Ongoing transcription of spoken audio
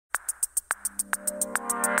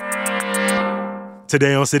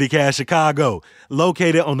Today on CityCast Chicago,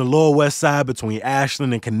 located on the Lower West Side between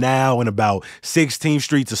Ashland and Canal and about 16th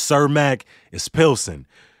Street to Cermak, is Pilsen.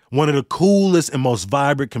 One of the coolest and most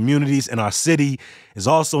vibrant communities in our city, is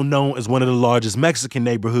also known as one of the largest Mexican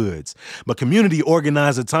neighborhoods. But community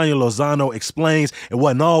organizer Tanya Lozano explains it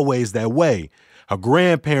wasn't always that way. Her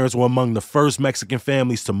grandparents were among the first Mexican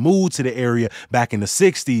families to move to the area back in the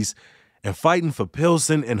 60s, and fighting for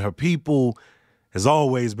Pilsen and her people has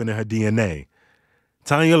always been in her DNA.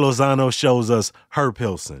 Tanya Lozano shows us her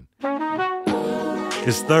Pilsen.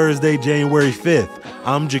 It's Thursday, January 5th.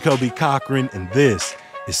 I'm Jacoby Cochran, and this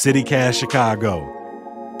is CityCast Chicago.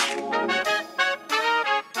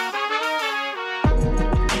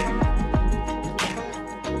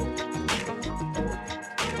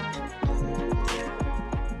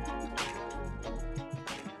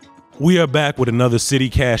 We are back with another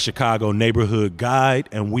CityCast Chicago neighborhood guide,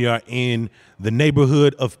 and we are in the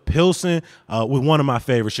neighborhood of Pilsen with one of my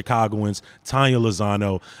favorite Chicagoans, Tanya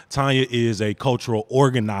Lozano. Tanya is a cultural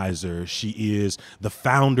organizer. She is the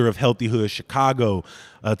founder of Healthy Hood Chicago.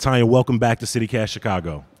 Tanya, welcome back to CityCast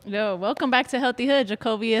Chicago. Yo, welcome back to Healthy Hood,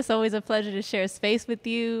 Jacoby. It's always a pleasure to share space with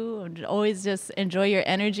you. Always just enjoy your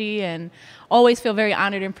energy and always feel very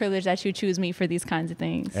honored and privileged that you choose me for these kinds of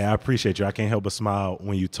things. Hey, I appreciate you. I can't help but smile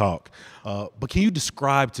when you talk. But can you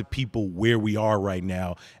describe to people where we are right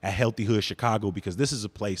now at Healthy Hood Chicago? Because this is a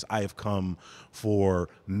place I have come for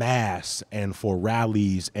mass and for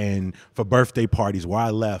rallies and for birthday parties where I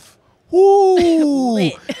left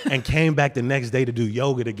and came back the next day to do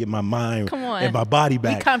yoga to get my mind and my body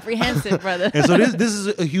back. Be comprehensive, brother. And so this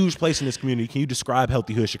is a huge place in this community. Can you describe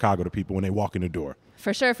Healthy Hood Chicago to people when they walk in the door?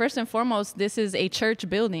 For sure. First and foremost, this is a church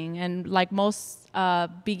building. And like most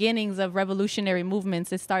beginnings of revolutionary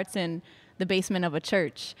movements, it starts in the basement of a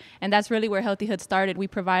church. And that's really where Healthy Hood started. We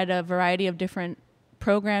provide a variety of different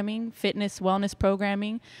programming, fitness, wellness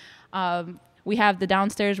programming. We have the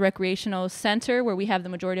downstairs recreational center where we have the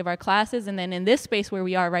majority of our classes. And then in this space where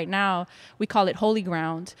we are right now, we call it Holy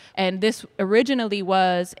Ground. And this originally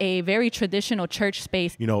was a very traditional church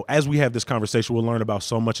space. You know, as we have this conversation, we'll learn about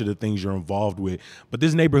so much of the things you're involved with. But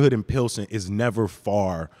this neighborhood in Pilsen is never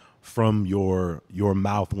far from your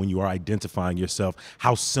mouth when you are identifying yourself.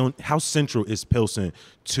 How central is Pilsen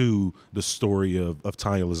to the story of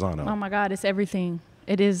Tanya Lozano? Oh, my God, it's everything.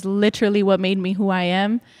 It is literally what made me who I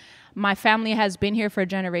am. My family has been here for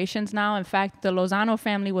generations now. In fact, the Lozano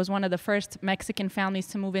family was one of the first Mexican families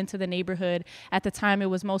to move into the neighborhood. At the time, it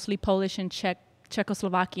was mostly Polish and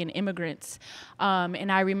Czechoslovakian immigrants. And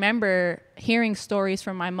I remember hearing stories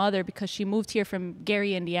from my mother because she moved here from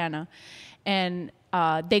Gary, Indiana. And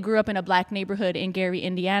they grew up in a black neighborhood in Gary,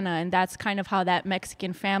 Indiana, and that's kind of how that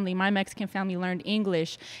my Mexican family learned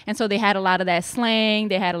English. And so they had a lot of that slang,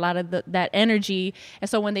 they had a lot of that energy. And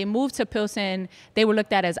so when they moved to Pilsen, they were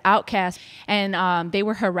looked at as outcasts, and they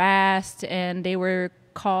were harassed, and they were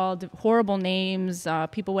called horrible names.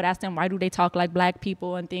 People would ask them, why do they talk like black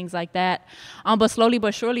people and things like that. But slowly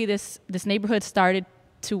but surely, this neighborhood started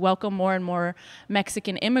to welcome more and more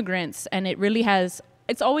Mexican immigrants, and it really has.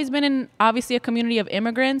 It's always been obviously a community of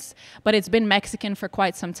immigrants, but it's been Mexican for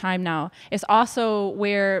quite some time now. It's also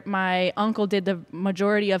where my uncle did the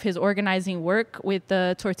majority of his organizing work with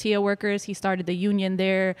the tortilla workers. He started the union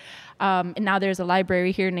there. And now there's a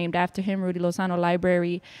library here named after him, Rudy Lozano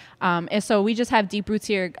Library. And so we just have deep roots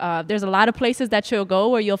here. There's a lot of places that you'll go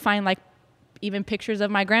where you'll find like even pictures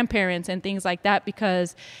of my grandparents and things like that,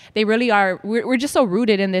 because they really are, we're just so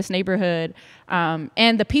rooted in this neighborhood.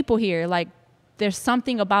 And the people here, like, there's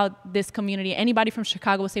something about this community. Anybody from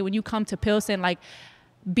Chicago will say, when you come to Pilsen, like,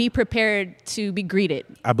 be prepared to be greeted.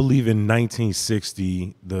 I believe in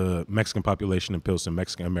 1960, the Mexican population in Pilsen,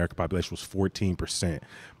 Mexican American population, was 14%.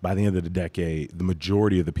 By the end of the decade, the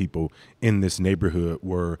majority of the people in this neighborhood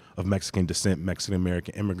were of Mexican descent, Mexican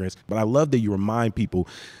American immigrants. But I love that you remind people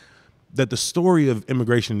that the story of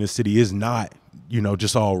immigration in this city is not,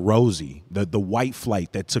 just all rosy. The white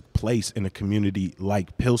flight that took place in a community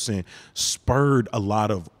like Pilsen spurred a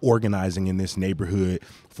lot of organizing in this neighborhood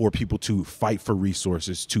for people to fight for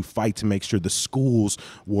resources, to fight to make sure the schools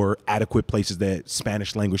were adequate places that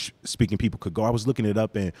Spanish language speaking people could go. I was looking it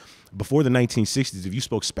up, and before the 1960s, if you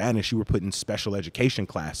spoke Spanish, you were put in special education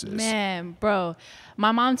classes. Man, bro,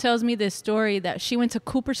 my mom tells me this story that she went to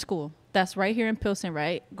Cooper School. That's right here in Pilsen,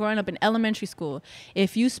 right? Growing up in elementary school,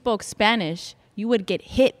 if you spoke Spanish, you would get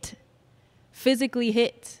hit, physically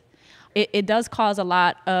hit. it does cause a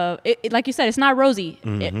lot of, like you said, it's not rosy.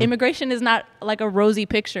 Immigration is not like a rosy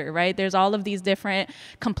picture, right? There's all of these different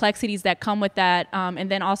complexities that come with that.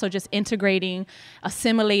 And then also just integrating,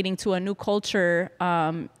 assimilating to a new culture,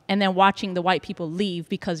 and then watching the white people leave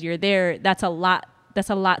because you're there. That's a lot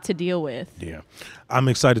to deal with. Yeah. I'm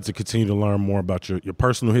excited to continue to learn more about your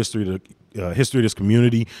personal history, the history of this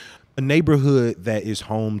community. A neighborhood that is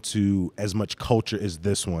home to as much culture as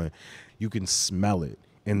this one, you can smell it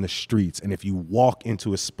in the streets. And if you walk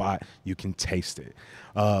into a spot, you can taste it.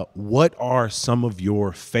 What are some of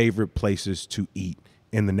your favorite places to eat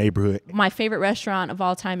in the neighborhood? My favorite restaurant of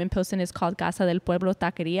all time in Pilsen is called Casa del Pueblo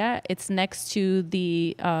Taqueria. It's next to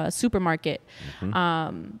the supermarket.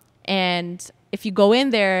 And if you go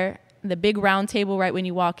in there, the big round table right when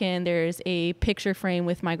you walk in, there's a picture frame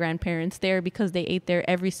with my grandparents there because they ate there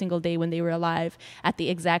every single day when they were alive at the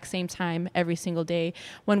exact same time every single day.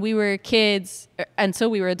 When we were kids,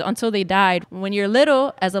 until they died. When you're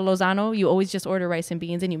little, as a Lozano, you always just order rice and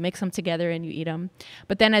beans and you mix them together and you eat them.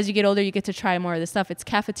 But then as you get older, you get to try more of the stuff. It's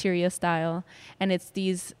cafeteria style, and it's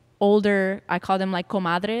these older, I call them like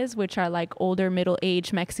comadres, which are like older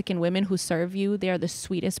middle-aged Mexican women who serve you. They are the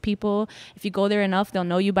sweetest people. If you go there enough, they'll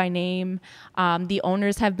know you by name. The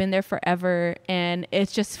owners have been there forever, and it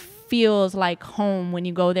just feels like home when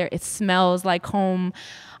you go there. It smells like home,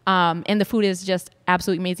 and the food is just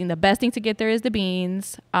absolutely amazing. The best thing to get there is the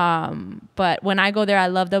beans, but when I go there, I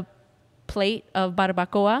love the plate of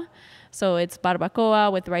barbacoa. So it's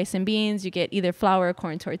barbacoa with rice and beans. You get either flour or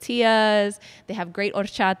corn tortillas. They have great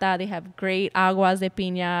horchata. They have great aguas de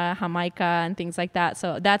piña, jamaica, and things like that.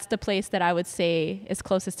 So that's the place that I would say is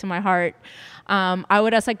closest to my heart. I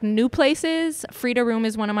would ask like new places. Frida Room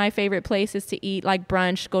is one of my favorite places to eat, like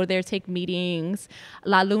brunch, go there, take meetings.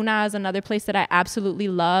 La Luna is another place that I absolutely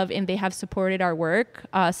love, and they have supported our work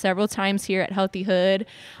several times here at Healthy Hood.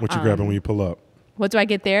 What you grabbing when you pull up? What do I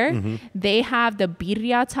get there? They have the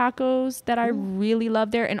birria tacos that I really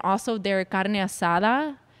love there. And also their carne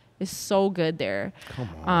asada is so good there. Come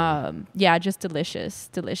on. Yeah, just delicious,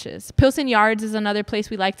 delicious. Pilsen Yards is another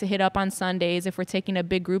place we like to hit up on Sundays. If we're taking a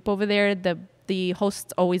big group over there, the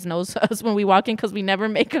host always knows us when we walk in because we never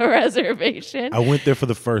make a reservation. I went there for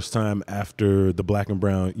the first time after the Black and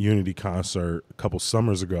Brown Unity concert a couple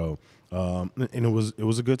summers ago. And it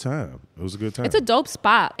was a good time. It was a good time. It's a dope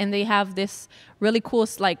spot, and they have this really cool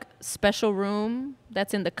like special room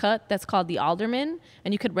that's in the cut that's called the Alderman,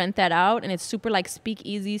 and you could rent that out, and it's super like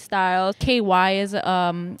speakeasy style. KY is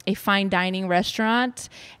a fine dining restaurant,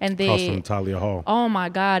 and across from Talia Hall. Oh my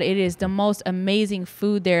God, it is the most amazing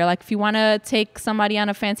food there. Like if you want to take somebody on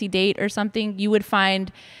a fancy date or something, you would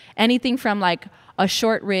find anything from like a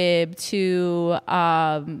short rib to,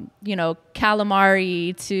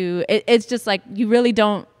 calamari to, it's just like, you really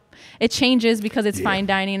don't, it changes because it's fine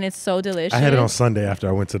dining. It's so delicious. I had it on Sunday after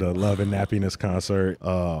I went to the Love and Nappiness concert.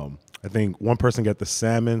 I think one person got the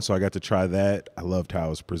salmon, so I got to try that. I loved how it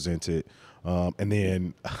was presented. And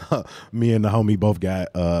then me and the homie both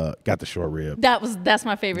got the short rib. That's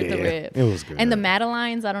my favorite, the rib. It was good. And the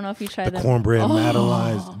Madeleines, I don't know if you tried them. Cornbread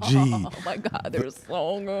Madeleines. Gee. Oh my God, they're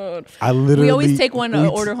so good. We always take one to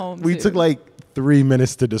order home. We took like 3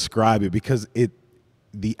 minutes to describe it because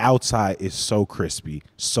the outside is so crispy,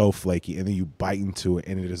 so flaky, and then you bite into it,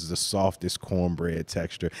 and it is the softest cornbread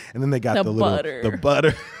texture. And then they got the butter. The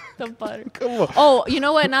butter. The butter. Come on. Oh, you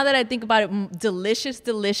know what? Now that I think about it, delicious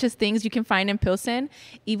things you can find in Pilsen.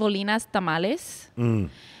 Ivolina's tamales.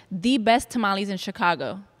 The best tamales in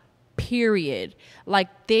Chicago. Period.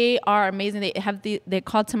 Like, they are amazing. They're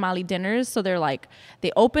called tamale dinners. So they're like,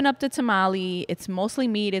 they open up the tamale. It's mostly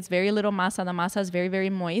meat. It's very little masa. The masa is very, very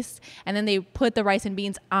moist. And then they put the rice and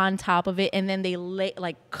beans on top of it. And then they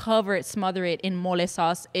cover it, smother it in mole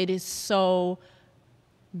sauce. It is so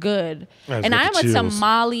good. And I'm a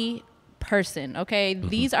tamale person, okay?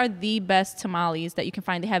 These are the best tamales that you can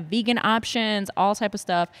find. They have vegan options, all type of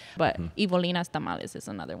stuff. But Ivolina's tamales is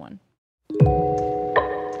another one.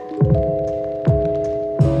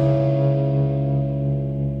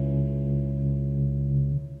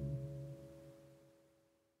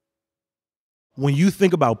 When you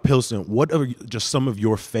think about Pilsen, what are just some of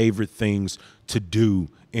your favorite things to do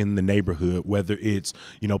in the neighborhood, whether it's,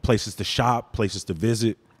 places to shop, places to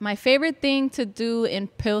visit? My favorite thing to do in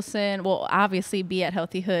Pilsen, well, obviously be at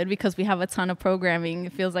Healthy Hood because we have a ton of programming.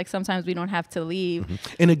 It feels like sometimes we don't have to leave.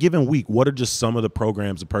 In a given week, what are just some of the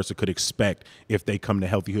programs a person could expect if they come to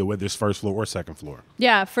Healthy Hood, whether it's first floor or second floor?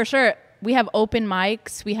 Yeah, for sure. We have open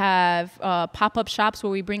mics. We have pop-up shops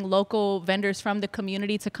where we bring local vendors from the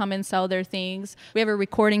community to come and sell their things. We have a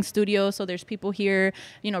recording studio, so there's people here,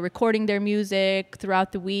 recording their music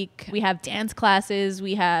throughout the week. We have dance classes.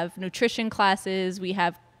 We have nutrition classes. We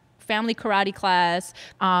have family karate class.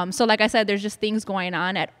 So like I said, there's just things going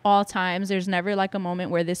on at all times. There's never like a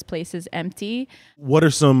moment where this place is empty. What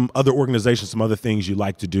are some other organizations, some other things you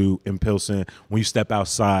like to do in Pilsen when you step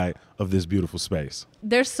outside of this beautiful space?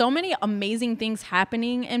 There's so many amazing things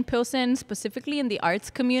happening in Pilsen, specifically in the arts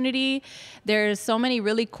community. There's so many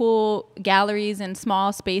really cool galleries and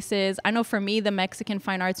small spaces. I know for me, the Mexican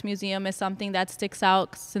Fine Arts Museum is something that sticks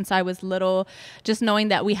out since I was little, just knowing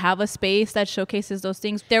that we have a space that showcases those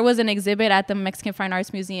things. There was an exhibit at the Mexican Fine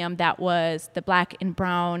Arts Museum that was the Black and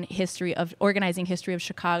Brown organizing history of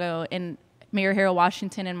Chicago, and Mayor Harold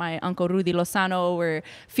Washington and my uncle Rudy Lozano were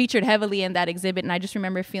featured heavily in that exhibit, and I just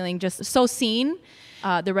remember feeling just so seen.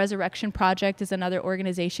 The Resurrection Project is another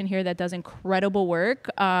organization here that does incredible work.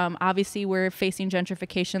 Obviously, we're facing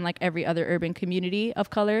gentrification like every other urban community of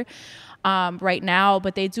color right now,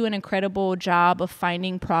 but they do an incredible job of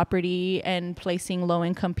finding property and placing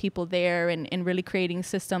low-income people there, and really creating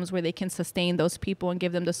systems where they can sustain those people and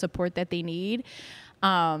give them the support that they need.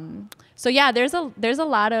 So yeah, there's a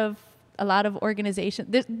lot of organization.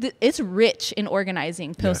 It's rich in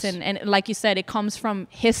organizing, Pilsen. Yes. And like you said, it comes from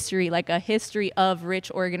history, like a history of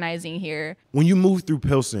rich organizing here. When you move through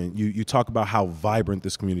Pilsen, you talk about how vibrant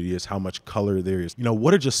this community is, how much color there is.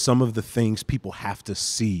 What are just some of the things people have to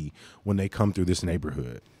see when they come through this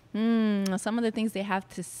neighborhood? Some of the things they have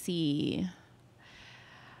to see.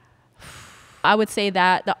 I would say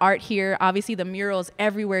that the art here, obviously the murals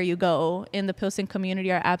everywhere you go in the Pilsen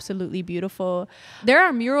community are absolutely beautiful. There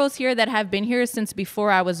are murals here that have been here since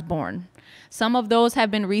before I was born. Some of those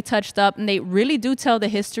have been retouched up, and they really do tell the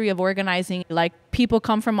history of organizing. Like, people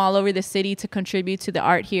come from all over the city to contribute to the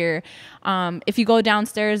art here. If you go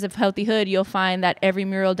downstairs of Healthy Hood, you'll find that every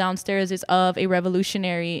mural downstairs is of a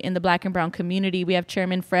revolutionary in the Black and Brown community. We have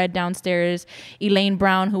Chairman Fred downstairs, Elaine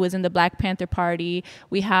Brown, who was in the Black Panther Party.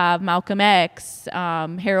 We have Malcolm X,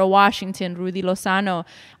 Harold Washington, Rudy Lozano.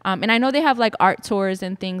 And I know they have like art tours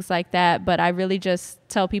and things like that, but I really just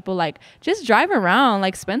tell people, like, just drive around,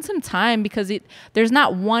 like, spend some time, because there's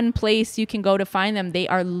not one place you can go to find them. They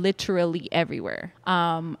are literally everywhere.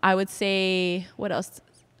 I would say, what else?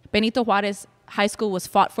 Benito Juarez High School was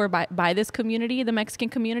fought for by this community, the Mexican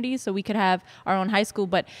community, so we could have our own high school.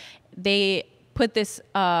 But they put this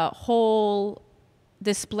whole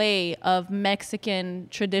display of Mexican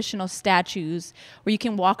traditional statues where you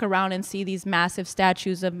can walk around and see these massive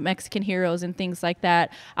statues of Mexican heroes and things like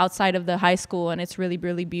that outside of the high school, and it's really,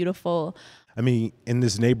 really beautiful. I mean, in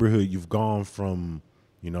this neighborhood, you've gone from,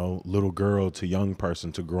 little girl to young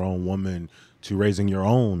person to grown woman to raising your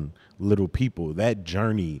own little people. That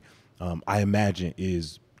journey, I imagine,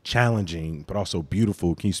 is challenging, but also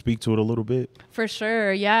beautiful. Can you speak to it a little bit? For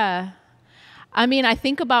sure, yeah. I mean, I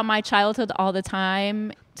think about my childhood all the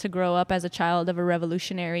time, to grow up as a child of a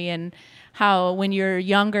revolutionary, and how when you're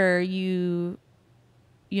younger, you're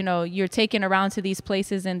taken around to these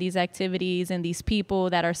places and these activities and these people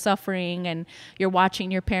that are suffering, and you're watching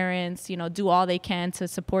your parents, do all they can to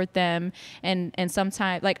support them. And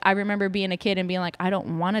sometimes, like, I remember being a kid and being like, I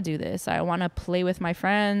don't want to do this. I want to play with my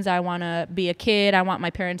friends. I want to be a kid. I want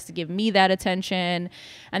my parents to give me that attention.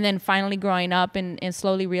 And then finally growing up and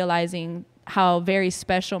slowly realizing how very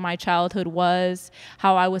special my childhood was,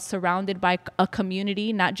 how I was surrounded by a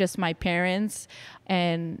community, not just my parents.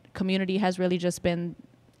 And community has really just been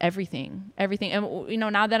everything. And,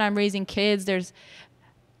 now that I'm raising kids,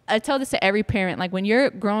 I tell this to every parent, like, when you're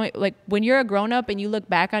a grown up and you look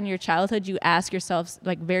back on your childhood, you ask yourself,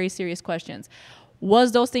 like, very serious questions.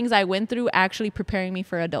 Was those things I went through actually preparing me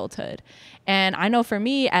for adulthood? And I know for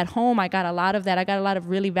me at home, I got a lot of that. I got a lot of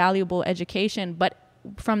really valuable education, but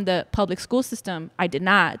from the public school system, I did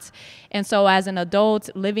not. And so as an adult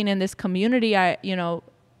living in this community, I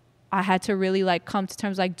had to really, like, come to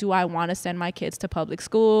terms, like, do I want to send my kids to public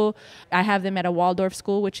school? I have them at a Waldorf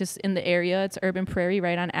school, which is in the area. It's Urban Prairie,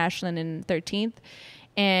 right on Ashland and 13th.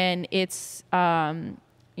 And it's,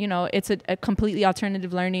 it's a completely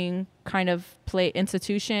alternative learning kind of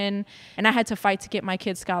institution. And I had to fight to get my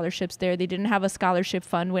kids scholarships there. They didn't have a scholarship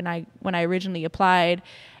fund when I originally applied.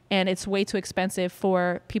 And it's way too expensive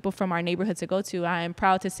for people from our neighborhood to go to. I am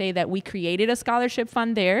proud to say that we created a scholarship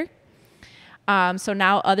fund there. So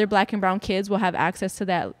now other Black and Brown kids will have access to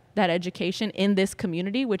that education in this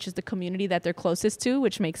community, which is the community that they're closest to,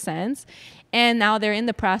 which makes sense. And now they're in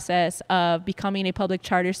the process of becoming a public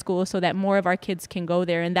charter school so that more of our kids can go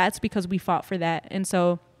there. And that's because we fought for that. And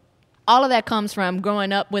so All of that comes from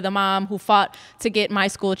growing up with a mom who fought to get my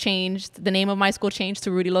school changed, the name of my school changed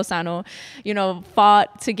to Rudy Lozano,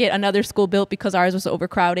 fought to get another school built because ours was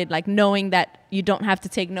overcrowded, like knowing that you don't have to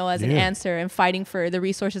take no as an answer, and fighting for the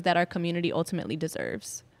resources that our community ultimately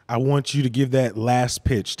deserves. I want you to give that last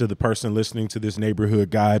pitch to the person listening to this neighborhood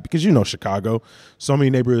guide, because you know Chicago, so many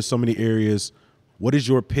neighborhoods, so many areas. What is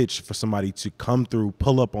your pitch for somebody to come through,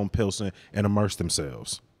 pull up on Pilsen, and immerse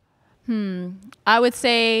themselves? I would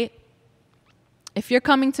say, if you're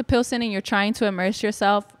coming to Pilsen and you're trying to immerse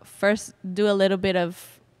yourself, first do a little bit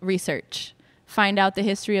of research. Find out the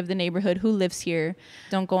history of the neighborhood, who lives here.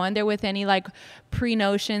 Don't go in there with any like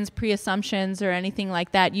pre-notions, pre-assumptions, or anything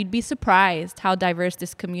like that. You'd be surprised how diverse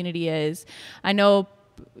this community is. I know,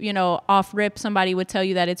 off rip, somebody would tell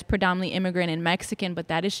you that it's predominantly immigrant and Mexican, but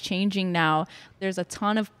that is changing now. There's a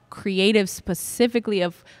ton of creatives, specifically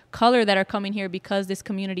of color, that are coming here because this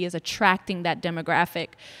community is attracting that demographic.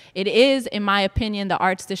 It is, in my opinion, the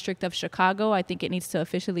arts district of Chicago. I think it needs to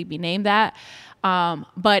officially be named that.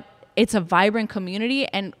 But it's a vibrant community,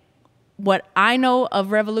 and what I know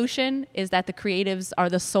of Revolution is that the creatives are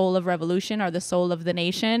the soul of Revolution, are the soul of the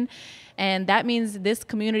nation. And that means this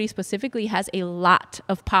community specifically has a lot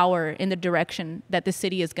of power in the direction that the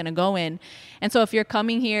city is going to go in. And so if you're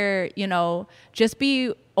coming here, just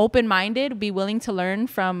be open-minded, be willing to learn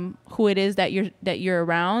from who it is that you're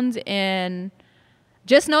around, and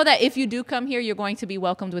just know that if you do come here, you're going to be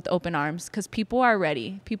welcomed with open arms, because people are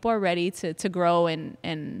ready. People are ready to grow,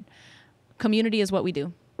 and community is what we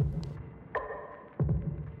do.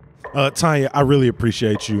 Tanya, I really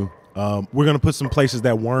appreciate you. We're going to put some places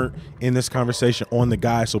that weren't in this conversation on the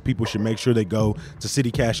guide, so people should make sure they go to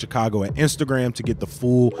CityCast Chicago at Instagram to get the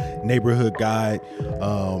full neighborhood guide.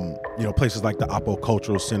 Places like the Oppo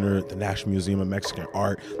Cultural Center, the National Museum of Mexican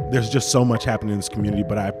Art. There's just so much happening in this community,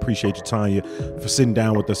 but I appreciate you, Tanya, for sitting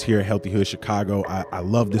down with us here at Healthy Hood Chicago. I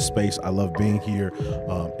love this space. I love being here,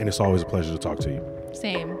 and it's always a pleasure to talk to you.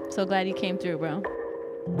 Same. So glad you came through, bro.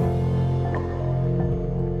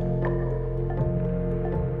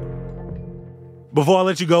 Before I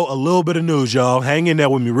let you go, a little bit of news, y'all. Hang in there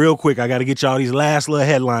with me real quick. I got to get y'all these last little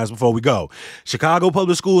headlines before we go. Chicago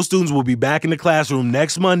public school students will be back in the classroom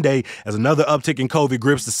next Monday as another uptick in COVID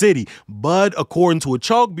grips the city. But according to a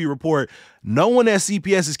Chalkbee report, no one at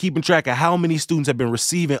CPS is keeping track of how many students have been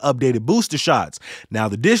receiving updated booster shots. Now,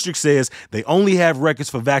 the district says they only have records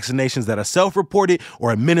for vaccinations that are self-reported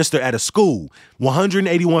or administered at a school.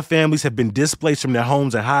 181 families have been displaced from their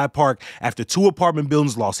homes in Hyde Park after 2 apartment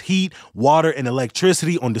buildings lost heat, water, and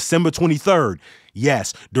electricity on December 23rd.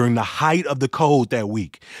 Yes, during the height of the cold that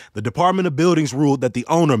week. The Department of Buildings ruled that the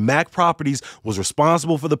owner, Mac Properties, was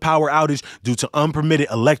responsible for the power outage due to unpermitted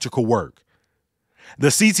electrical work. The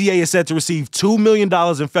CTA is set to receive $2 million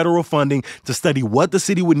in federal funding to study what the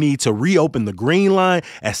city would need to reopen the Green Line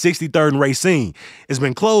at 63rd and Racine. It's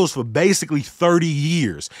been closed for basically 30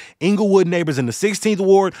 years. Inglewood neighbors in the 16th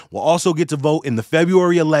Ward will also get to vote in the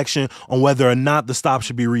February election on whether or not the stop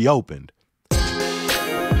should be reopened.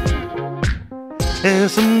 And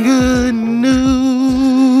some good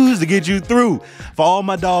news to get you through. For all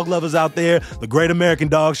my dog lovers out there, the Great American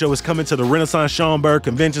Dog Show is coming to the Renaissance Schaumburg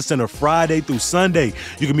Convention Center Friday through Sunday.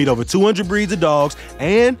 You can meet over 200 breeds of dogs,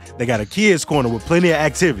 and they got a kids corner with plenty of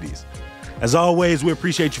activities. As always, we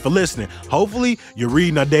appreciate you for listening. Hopefully, you're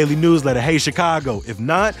reading our daily newsletter, Hey Chicago. If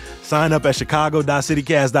not, sign up at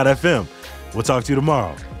chicago.citycast.fm. We'll talk to you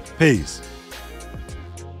tomorrow. Peace.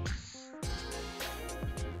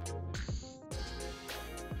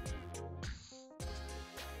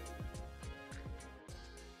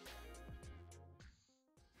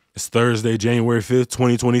 It's Thursday, January 5th,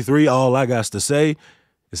 2023. All I got to say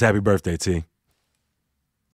is happy birthday, T.